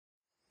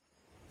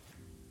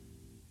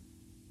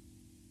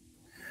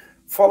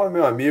Fala,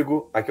 meu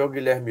amigo, aqui é o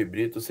Guilherme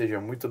Brito,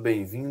 seja muito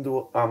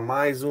bem-vindo a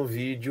mais um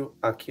vídeo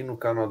aqui no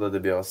canal da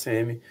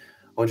DBOCM,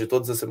 onde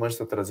todas as semanas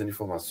está trazendo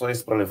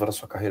informações para levar a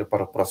sua carreira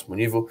para o próximo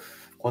nível,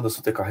 quando o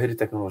assunto é carreira e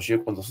tecnologia,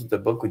 quando o assunto é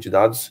banco de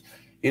dados.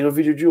 E no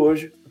vídeo de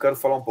hoje, eu quero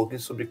falar um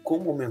pouquinho sobre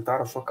como aumentar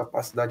a sua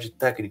capacidade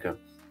técnica.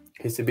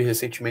 Recebi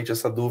recentemente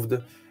essa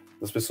dúvida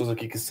das pessoas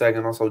aqui que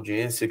seguem a nossa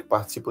audiência, que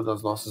participam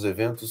dos nossos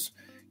eventos.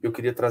 Eu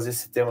queria trazer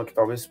esse tema que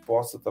talvez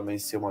possa também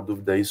ser uma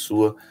dúvida aí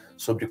sua,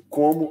 sobre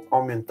como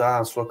aumentar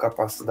a sua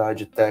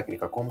capacidade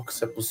técnica, como que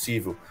isso é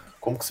possível,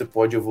 como que você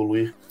pode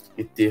evoluir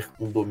e ter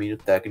um domínio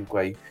técnico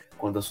aí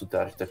quando assunto é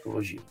área de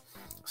tecnologia.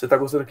 Você está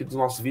gostando aqui dos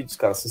nossos vídeos,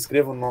 cara? Se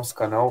inscreva no nosso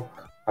canal,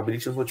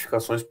 habilite as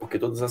notificações, porque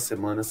todas as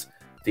semanas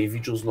tem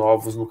vídeos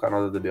novos no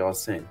canal da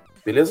DBOCN,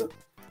 beleza?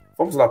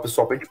 Vamos lá,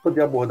 pessoal, para a gente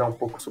poder abordar um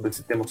pouco sobre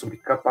esse tema, sobre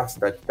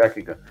capacidade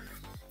técnica.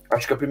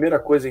 Acho que a primeira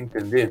coisa é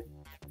entender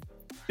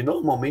que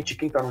normalmente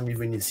quem está no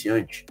nível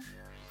iniciante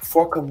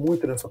foca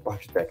muito nessa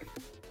parte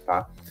técnica,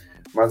 tá?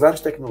 Mas a área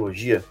de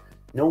tecnologia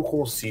não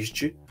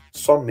consiste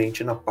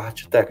somente na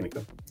parte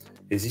técnica.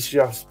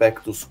 Existem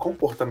aspectos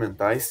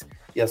comportamentais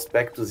e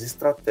aspectos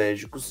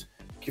estratégicos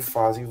que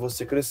fazem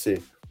você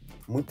crescer.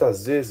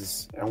 Muitas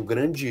vezes é um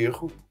grande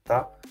erro,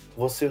 tá?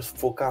 Você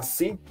focar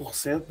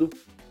 100%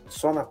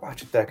 só na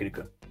parte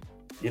técnica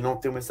e não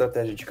ter uma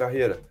estratégia de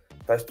carreira.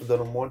 Tá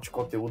estudando um monte de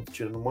conteúdo,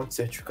 tirando um monte de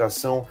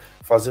certificação,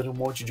 fazendo um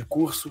monte de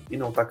curso e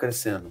não tá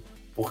crescendo.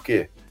 Por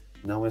quê?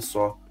 Não é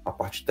só a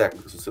parte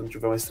técnica. Se você não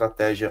tiver uma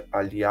estratégia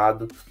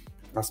aliado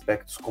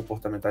aspectos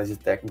comportamentais e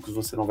técnicos,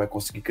 você não vai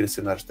conseguir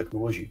crescer na área de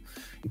tecnologia.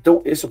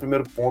 Então, esse é o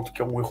primeiro ponto,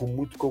 que é um erro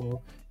muito comum,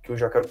 que eu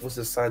já quero que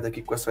você saia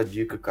daqui com essa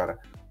dica, cara.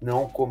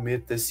 Não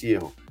cometa esse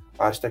erro.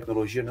 A área de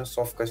tecnologia não é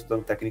só ficar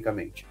estudando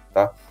tecnicamente,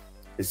 tá?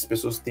 Essas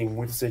pessoas que têm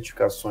muitas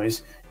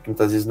certificações que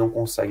muitas vezes não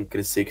conseguem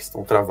crescer, que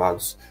estão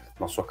travados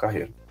na sua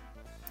carreira.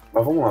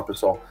 Mas vamos lá,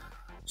 pessoal.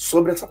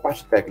 Sobre essa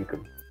parte técnica,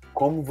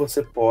 como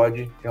você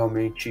pode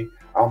realmente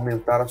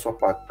aumentar a sua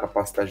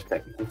capacidade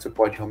técnica? Como você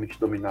pode realmente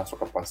dominar a sua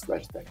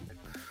capacidade técnica?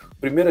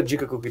 Primeira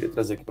dica que eu queria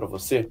trazer aqui para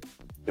você,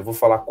 eu vou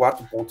falar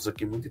 4 pontos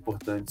aqui muito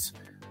importantes,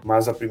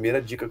 mas a primeira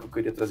dica que eu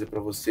queria trazer para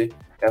você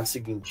é a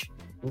seguinte: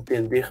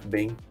 entender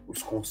bem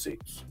os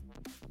conceitos.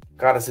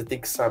 Cara, você tem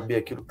que saber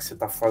aquilo que você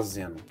está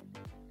fazendo.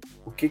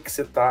 O que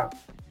você está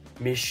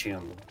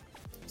mexendo.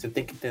 Você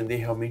tem que entender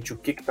realmente o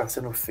que está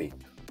sendo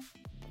feito.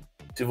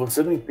 Se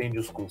você não entende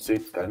os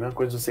conceitos, cara, a mesma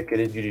coisa você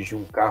querer dirigir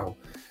um carro,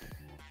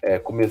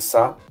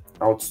 começar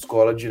a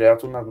autoescola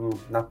direto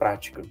na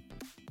prática,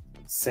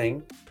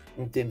 sem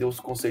entender os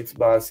conceitos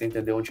básicos, sem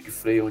entender onde que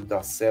freia, onde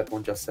dá certo,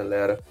 onde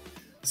acelera.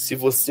 Se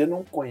você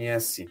não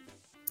conhece,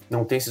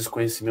 não tem esses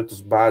conhecimentos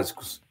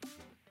básicos,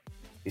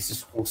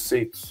 esses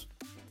conceitos,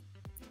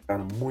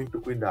 cara,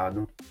 muito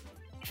cuidado,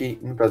 que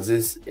muitas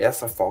vezes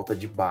essa falta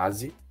de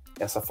base,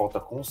 essa falta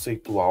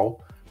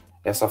conceitual,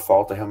 essa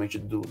falta realmente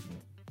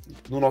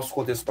no nosso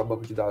contexto para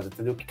banco de dados,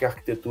 entender o que é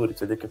arquitetura,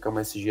 entender o que é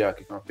uma SGA, o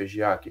que é uma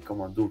PGA, o que é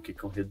uma DO, o que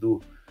é um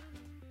Redo,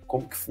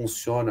 como que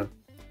funciona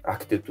a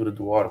arquitetura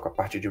do Oracle, a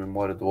parte de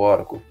memória do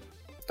Oracle,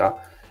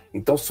 tá?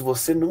 Então, se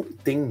você não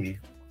entende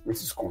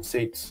esses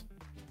conceitos,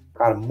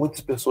 cara,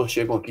 muitas pessoas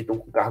chegam aqui, estão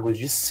com cargos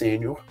de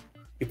sênior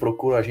e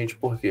procuram a gente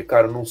por quê?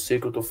 Cara, eu não sei o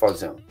que eu estou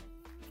fazendo.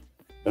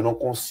 Eu não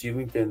consigo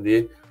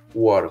entender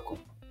o Oracle.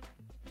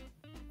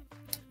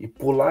 E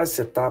pular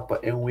essa etapa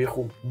é um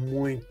erro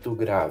muito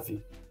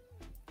grave.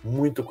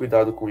 Muito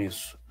cuidado com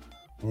isso.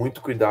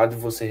 Muito cuidado em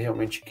você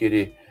realmente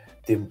querer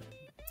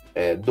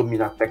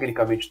dominar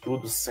tecnicamente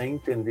tudo sem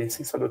entender,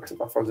 sem saber o que você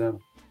está fazendo.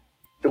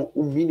 Então,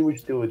 o mínimo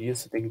de teoria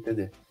você tem que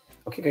entender.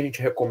 O que a gente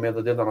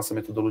recomenda dentro da nossa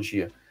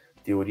metodologia?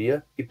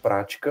 Teoria e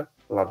prática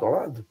lado a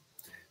lado.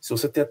 Se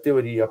você tem a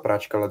teoria e a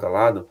prática lado a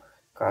lado,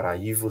 cara,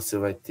 aí você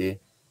vai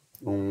ter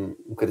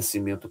um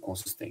crescimento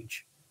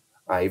consistente.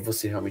 Aí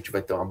você realmente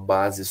vai ter uma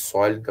base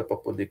sólida para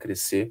poder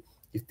crescer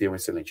e ter uma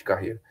excelente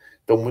carreira.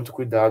 Então, muito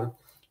cuidado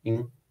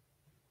em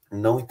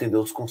não entender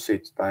os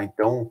conceitos, tá?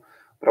 Então,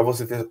 para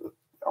você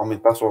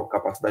aumentar a sua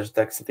capacidade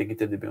técnica, você tem que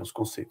entender bem os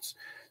conceitos.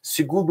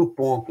 Segundo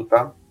ponto,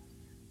 tá?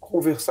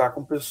 Conversar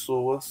com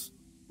pessoas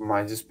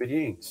mais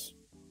experientes.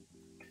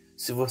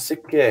 Se você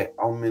quer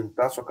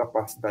aumentar a sua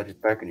capacidade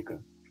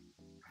técnica,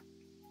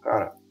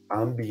 cara, a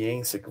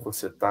ambiência que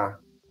você tá,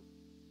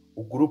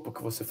 o grupo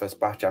que você faz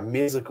parte, a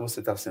mesa que você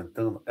está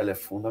sentando, ela é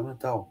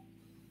fundamental.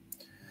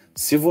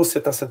 Se você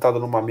está sentado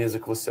numa mesa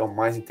que você é o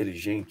mais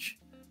inteligente,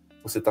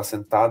 você está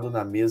sentado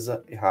na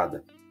mesa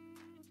errada.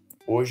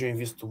 Hoje eu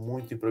invisto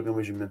muito em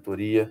programas de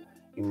mentoria,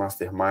 em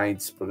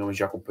masterminds, programas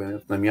de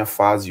acompanhamento na minha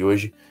fase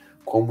hoje,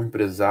 como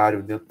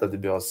empresário dentro da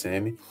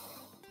DBOCM,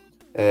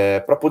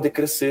 para poder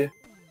crescer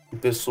em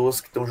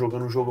pessoas que estão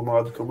jogando um jogo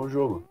maior do que o meu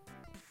jogo.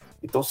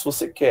 Então, se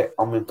você quer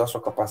aumentar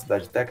sua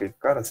capacidade técnica,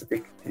 cara, você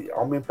tem que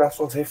aumentar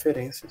suas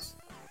referências.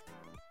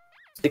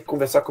 Você tem que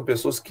conversar com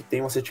pessoas que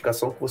têm uma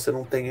certificação que você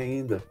não tem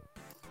ainda.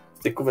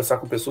 Você tem que conversar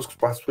com pessoas que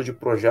participam de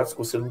projetos que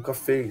você nunca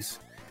fez,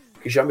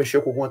 que já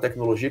mexeu com alguma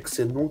tecnologia que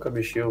você nunca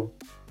mexeu.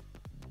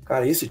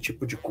 Cara, esse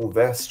tipo de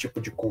conversa, esse tipo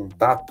de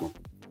contato,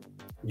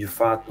 de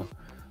fato,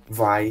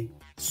 vai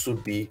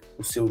subir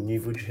o seu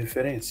nível de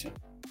referência.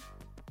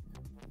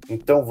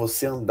 Então,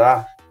 você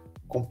andar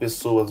com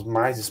pessoas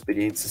mais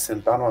experientes, se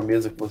sentar numa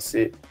mesa que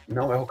você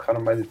não é o cara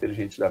mais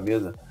inteligente da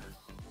mesa,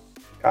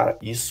 cara,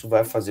 isso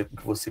vai fazer com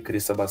que você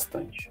cresça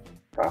bastante,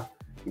 tá?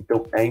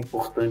 Então, é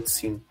importante,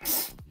 sim,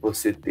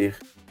 você ter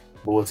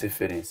boas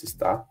referências,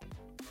 tá?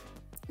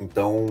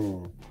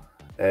 Então,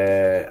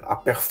 a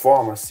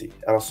performance,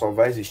 ela só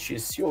vai existir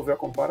se houver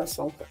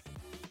comparação, cara.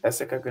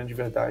 Essa é que é a grande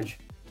verdade.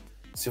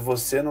 Se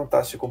você não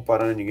está se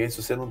comparando a ninguém,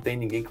 se você não tem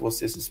ninguém que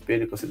você se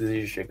espelhe, que você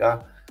deseja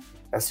chegar,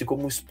 é assim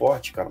como um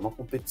esporte, cara, uma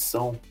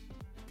competição.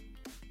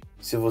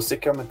 Se você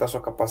quer aumentar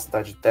sua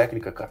capacidade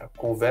técnica, cara,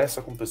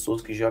 conversa com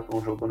pessoas que já estão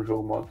jogando o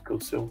jogo maior do que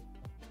o seu,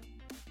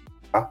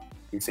 tá?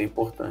 Isso é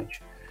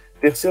importante.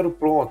 Terceiro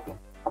ponto,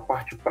 a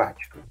parte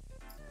prática.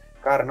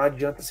 Cara, não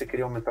adianta você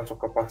querer aumentar sua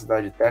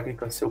capacidade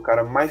técnica, ser o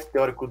cara mais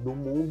teórico do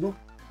mundo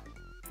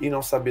e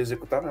não saber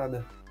executar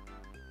nada.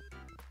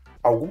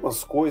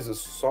 Algumas coisas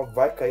só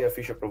vai cair a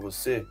ficha para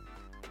você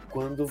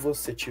quando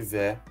você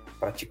estiver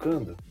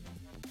praticando.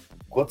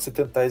 Quando você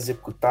tentar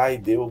executar e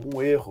deu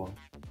algum erro.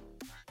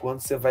 Quando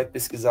você vai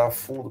pesquisar a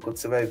fundo, quando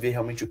você vai ver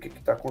realmente o que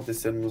está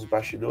acontecendo nos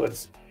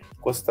bastidores.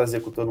 Quando você está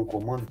executando um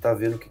comando e está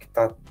vendo o que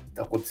está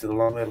acontecendo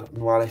lá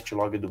no alert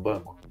log do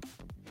banco.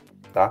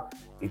 Tá?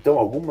 Então,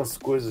 algumas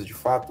coisas, de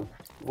fato,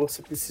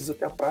 você precisa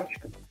ter a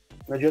prática.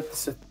 Não adianta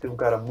você ter um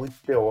cara muito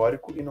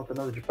teórico e não ter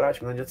nada de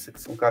prática. Não adianta você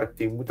ser um cara que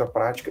tem muita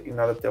prática e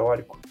nada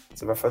teórico.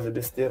 Você vai fazer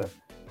besteira,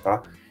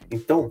 tá?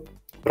 Então,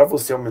 para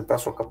você aumentar a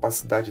sua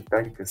capacidade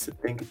técnica, você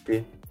tem que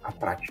ter a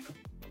prática.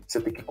 Você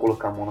tem que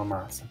colocar a mão na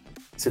massa.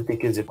 Você tem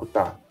que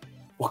executar.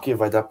 Porque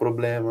vai dar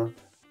problema.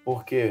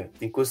 Porque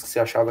tem coisas que você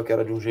achava que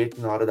era de um jeito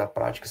e na hora da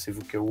prática você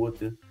viu que é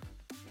outra.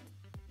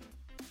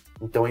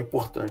 Então é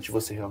importante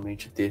você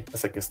realmente ter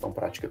essa questão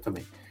prática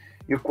também.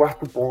 E o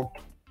quarto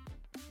ponto,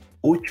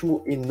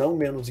 último e não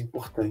menos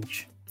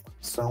importante,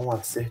 são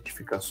as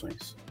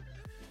certificações.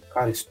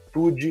 Cara,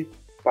 estude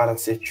para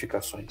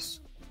certificações.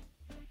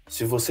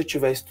 Se você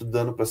estiver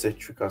estudando para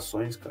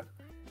certificações, cara,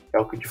 é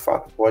o que de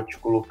fato pode te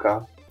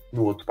colocar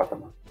no outro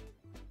patamar.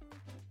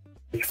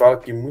 A gente fala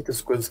que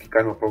muitas coisas que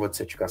caem numa prova de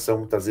certificação,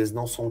 muitas vezes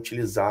não são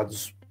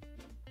utilizados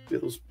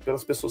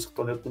pelas pessoas que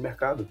estão dentro do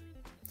mercado,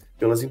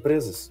 pelas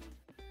empresas.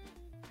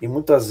 E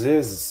muitas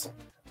vezes,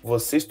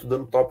 você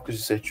estudando tópicos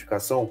de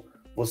certificação,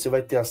 você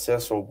vai ter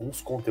acesso a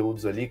alguns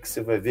conteúdos ali que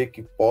você vai ver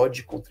que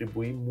pode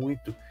contribuir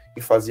muito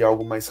e fazer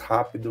algo mais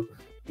rápido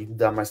e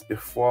dar mais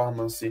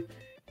performance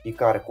e,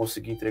 cara,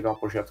 conseguir entregar um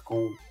projeto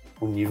com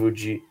um nível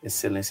de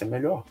excelência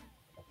melhor,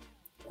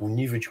 com um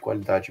nível de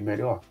qualidade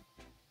melhor.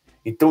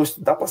 Então,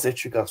 estudar para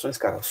certificações,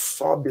 cara,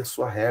 sobe a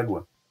sua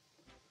régua,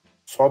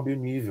 sobe o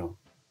nível.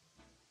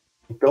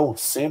 Então,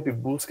 sempre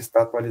busque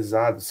estar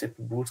atualizado,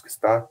 sempre busque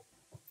estar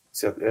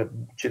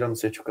tirando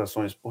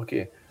certificações,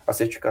 porque a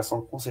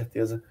certificação com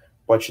certeza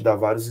pode te dar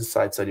vários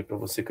insights ali para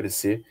você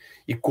crescer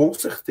e com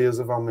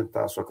certeza vai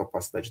aumentar a sua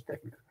capacidade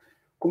técnica.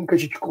 Como que a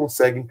gente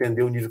consegue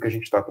entender o nível que a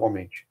gente está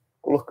atualmente?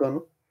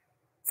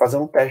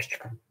 Fazendo um teste,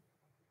 cara.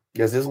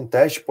 E às vezes um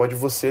teste pode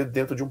você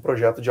dentro de um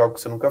projeto de algo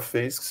que você nunca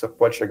fez, que você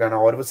pode chegar na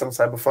hora e você não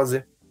saiba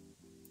fazer.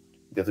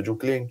 Dentro de um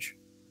cliente.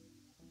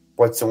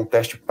 Pode ser um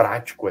teste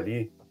prático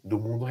ali do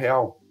mundo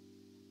real.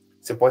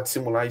 Você pode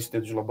simular isso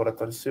dentro de um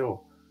laboratório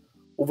seu.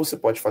 Ou você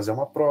pode fazer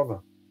uma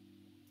prova.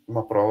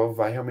 Uma prova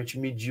vai realmente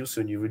medir o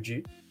seu nível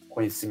de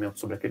conhecimento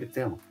sobre aquele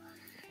tema.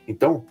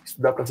 Então,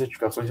 estudar para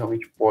certificações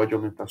realmente pode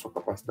aumentar a sua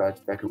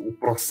capacidade técnica. O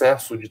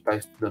processo de estar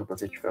estudando para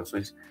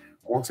certificações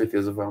com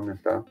certeza vai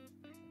aumentar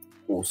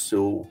o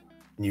seu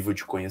nível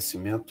de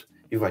conhecimento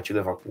e vai te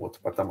levar para um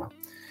outro patamar.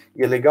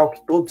 E é legal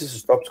que todos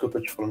esses tópicos que eu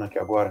estou te falando aqui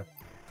agora,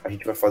 a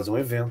gente vai fazer um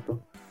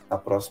evento na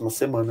próxima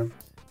semana,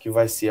 que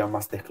vai ser a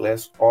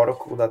Masterclass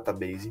Oracle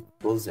Database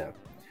do zero.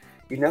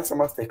 E nessa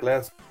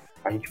Masterclass,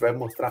 a gente vai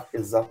mostrar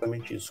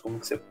exatamente isso, como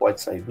que você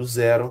pode sair do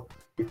zero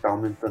e estar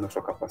aumentando a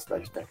sua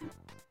capacidade técnica.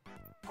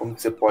 Como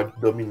que você pode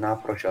dominar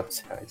projetos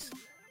reais.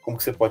 Como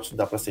que você pode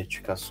estudar para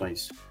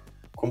certificações.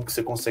 Como que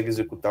você consegue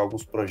executar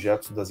alguns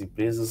projetos das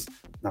empresas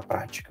na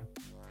prática.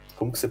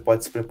 Como que você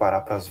pode se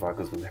preparar para as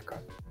vagas do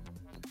mercado.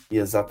 E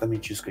é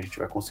exatamente isso que a gente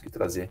vai conseguir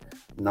trazer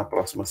na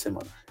próxima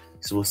semana.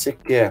 Se você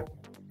quer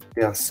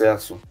ter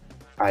acesso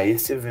a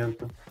esse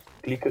evento,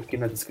 clica aqui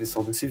na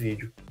descrição desse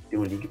vídeo, tem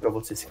um link para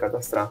você se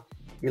cadastrar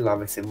e lá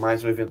vai ser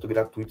mais um evento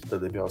gratuito da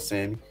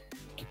DBOCM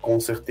que com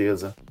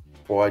certeza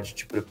pode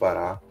te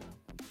preparar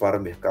para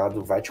o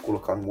mercado, vai te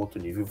colocar num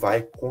outro nível,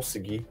 vai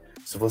conseguir,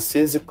 se você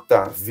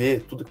executar,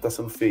 ver tudo que está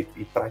sendo feito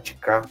e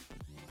praticar,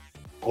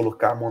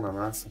 colocar a mão na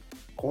massa,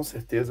 com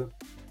certeza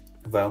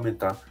vai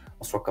aumentar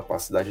a sua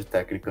capacidade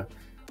técnica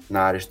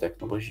na área de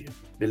tecnologia,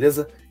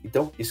 beleza?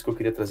 Então, isso que eu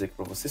queria trazer aqui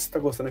para você. Se está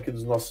gostando aqui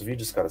dos nossos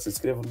vídeos, cara, se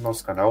inscreva no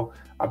nosso canal,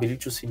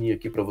 habilite o sininho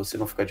aqui para você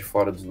não ficar de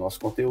fora dos nossos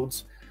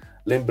conteúdos.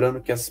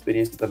 Lembrando que essa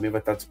experiência também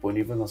vai estar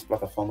disponível nas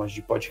plataformas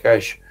de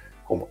podcast,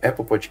 como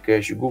Apple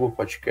Podcast, Google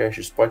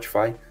Podcast,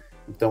 Spotify.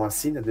 Então,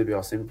 assine a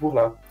DBOCM por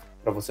lá,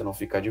 para você não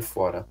ficar de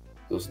fora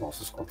dos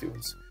nossos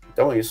conteúdos.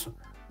 Então é isso.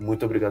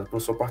 Muito obrigado pela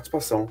sua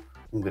participação.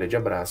 Um grande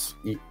abraço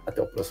e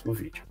até o próximo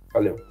vídeo.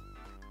 Valeu!